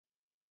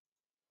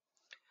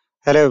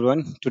Hello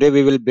everyone. Today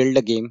we will build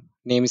a game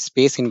named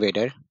Space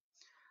Invader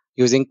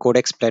using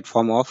CODEX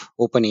platform of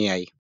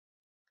openai.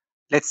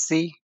 Let's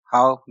see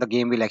how the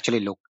game will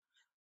actually look.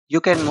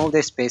 You can move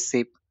the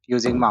spaceship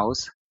using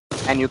mouse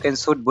and you can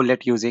shoot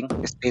bullet using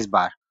space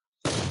bar.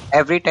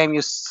 Every time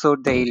you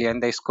shoot the alien,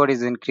 the score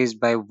is increased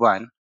by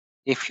 1.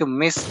 If you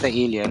miss the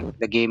alien,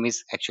 the game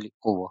is actually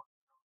over.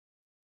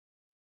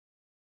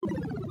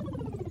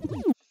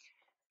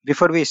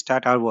 Before we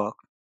start our work,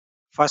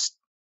 first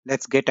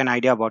let's get an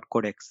idea about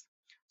CODEX.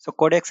 So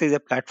CODEX is a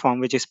platform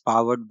which is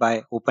powered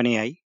by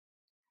openai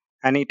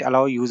and it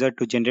allows user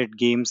to generate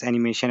games,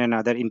 animation and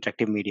other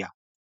interactive media.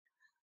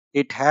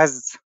 It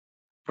has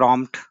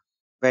prompt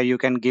where you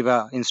can give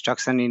a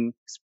instruction in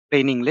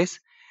plain English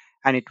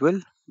and it will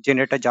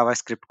generate a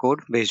JavaScript code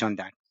based on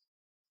that.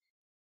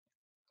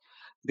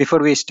 Before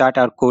we start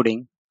our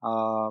coding,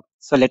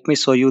 so let me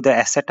show you the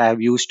asset I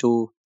have used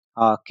to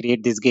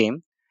create this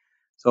game.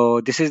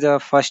 So this is the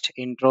first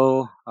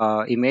intro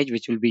image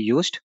which will be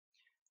used,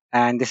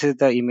 and this is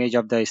the image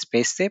of the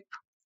spaceship.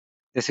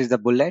 This is the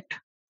bullet,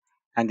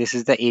 and this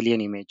is the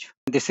alien image.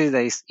 This is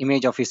the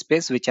image of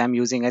space which I'm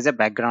using as a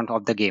background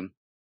of the game.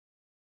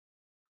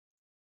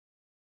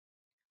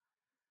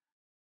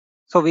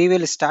 So we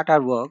will start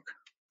our work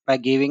by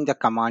giving the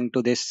command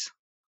to this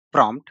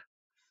prompt,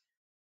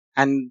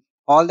 and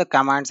all the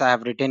commands I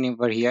have written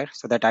over here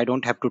so that I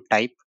don't have to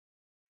type.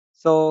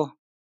 So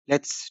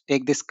let's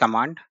take this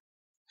command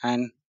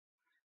and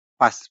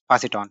pass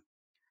it on.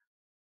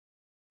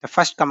 The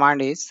first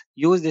command is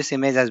use this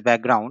image as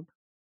background.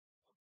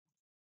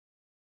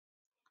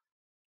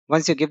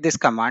 Once you give this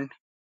command,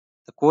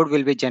 the code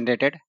will be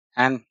generated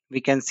and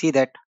we can see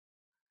that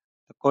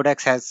the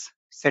codex has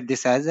set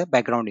this as a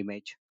background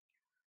image.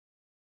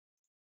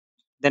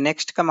 The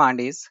next command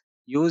is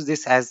use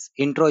this as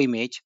intro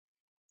image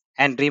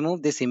and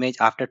remove this image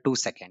after 2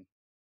 seconds.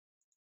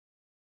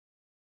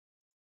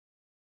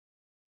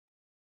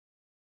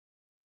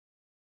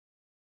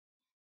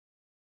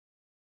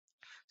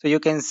 So you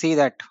can see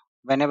that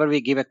whenever we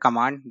give a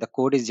command, the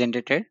code is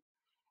generated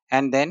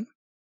and then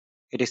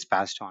it is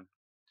passed on.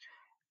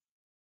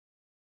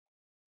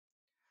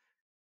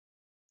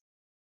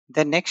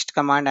 The next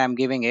command I am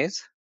giving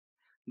is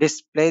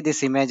display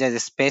this image as a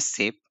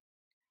spaceship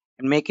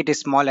and make it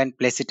small and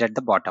place it at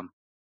the bottom.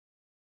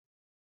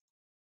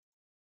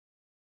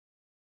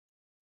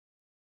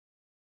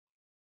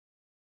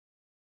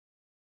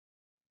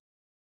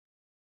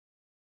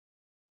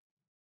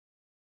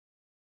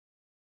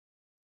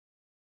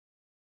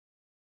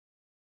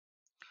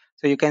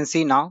 So you can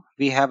see now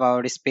we have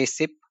our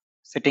spaceship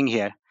sitting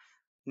here.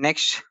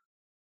 Next,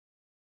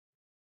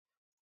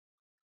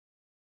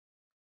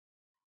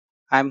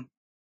 I'm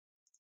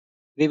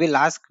we will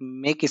ask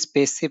make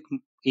spaceship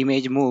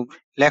image move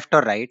left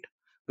or right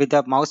with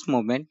the mouse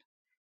movement,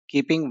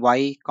 keeping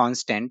Y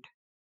constant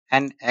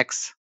and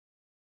X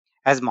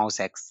as mouse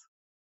X.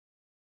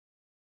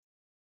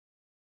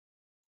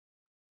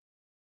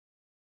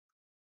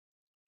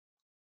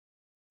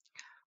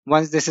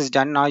 Once this is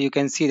done, now you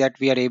can see that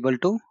we are able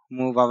to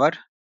move our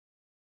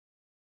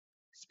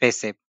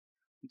spaceship.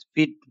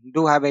 We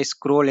do have a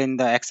scroll in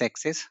the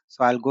x-axis,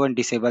 so I'll go and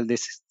disable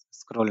this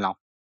scroll now.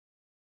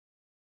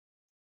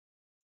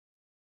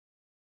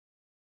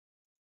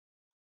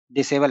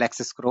 Disable x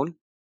scroll,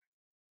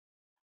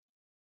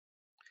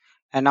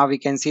 and now we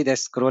can see the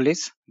scroll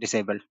is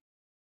disabled.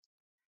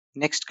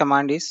 Next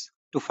command is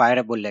to fire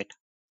a bullet.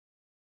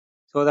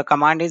 So the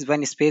command is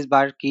when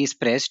spacebar key is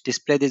pressed,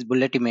 display this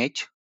bullet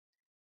image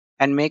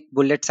and make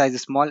bullet size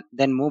small,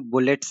 then move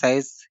bullet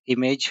size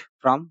image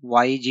from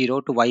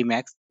y0 to y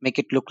max, make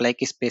it look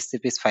like a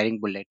spaceship is firing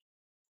bullet.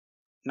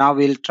 Now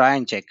we'll try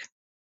and check.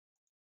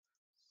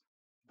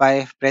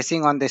 By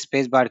pressing on the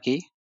spacebar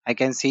key, I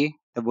can see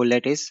the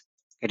bullet is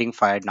getting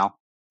fired now.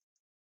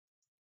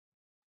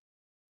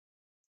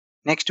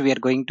 Next we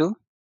are going to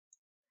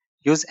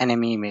use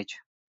enemy image.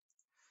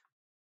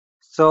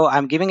 So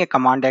I'm giving a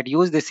command that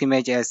use this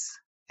image as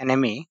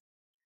enemy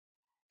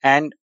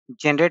and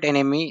generate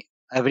enemy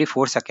every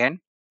 4 seconds,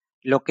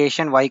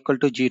 location y equal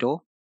to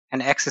 0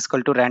 and x is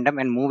equal to random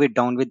and move it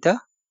down with the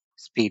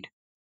speed.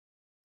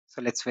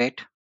 So let's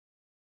wait.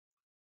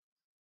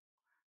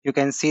 You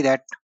can see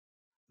that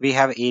we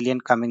have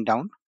alien coming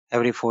down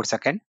every 4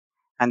 seconds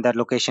and the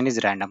location is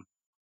random.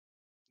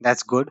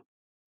 That's good.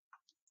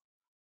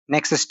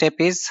 Next step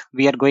is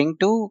we are going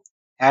to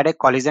add a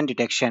collision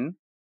detection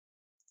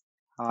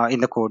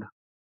in the code.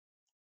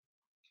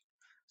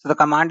 So the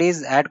command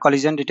is add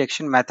collision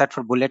detection method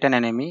for bullet and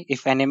enemy.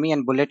 If enemy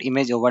and bullet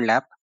image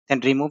overlap, then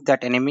remove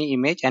that enemy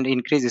image and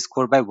increase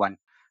score by 1.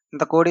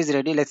 The code is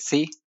ready. Let's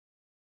see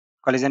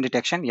collision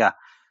detection. Yeah.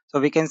 So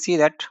we can see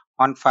that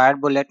on fire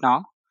bullet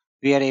now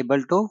we are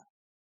able to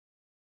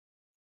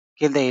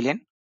kill the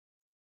alien.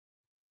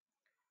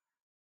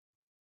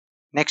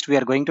 Next we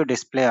are going to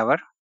display our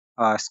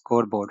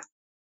scoreboard.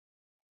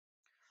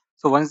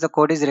 So once the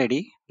code is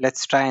ready,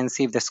 let's try and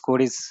see if the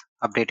score is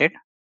updated.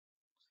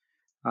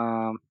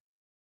 Um,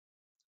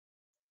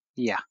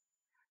 yeah.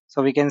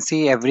 So we can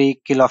see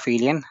every kill of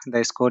alien,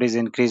 the score is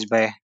increased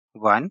by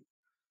 1.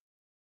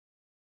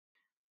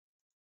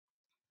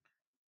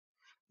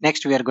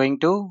 Next, we are going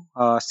to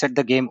set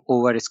the game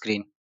over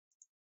screen.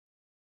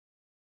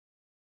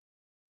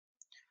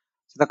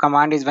 So the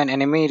command is when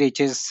enemy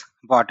reaches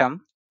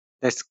bottom,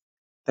 this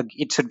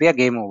it should be a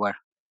game over.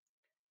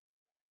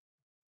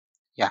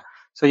 Yeah.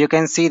 So you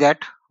can see that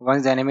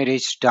once the enemy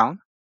reached down,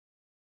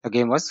 the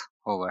game was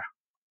over.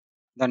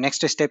 The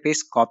next step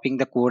is copying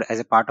the code as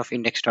a part of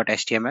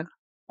index.html.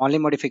 Only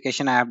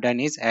modification I have done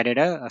is added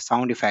a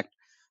sound effect.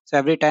 So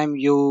every time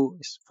you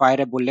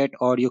fire a bullet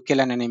or you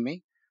kill an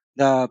enemy,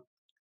 the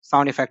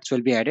sound effects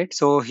will be added.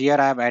 So here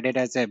I have added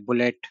as a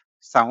bullet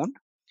sound,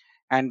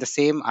 and the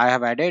same I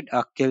have added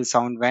a kill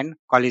sound when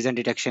collision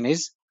detection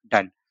is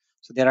done.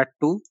 So there are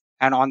two,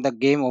 and on the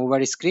game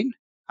over screen,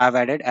 I have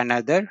added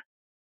another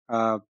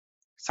uh,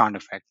 sound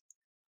effect.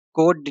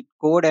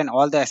 Code and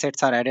all the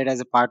assets are added as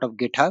a part of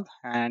GitHub,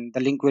 and the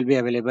link will be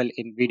available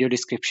in video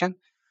description.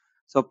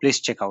 So please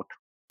check out.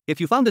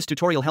 If you found this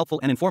tutorial helpful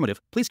and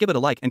informative, please give it a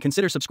like and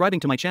consider subscribing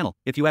to my channel.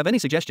 If you have any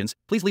suggestions,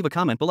 please leave a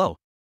comment below.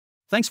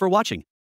 Thanks for watching.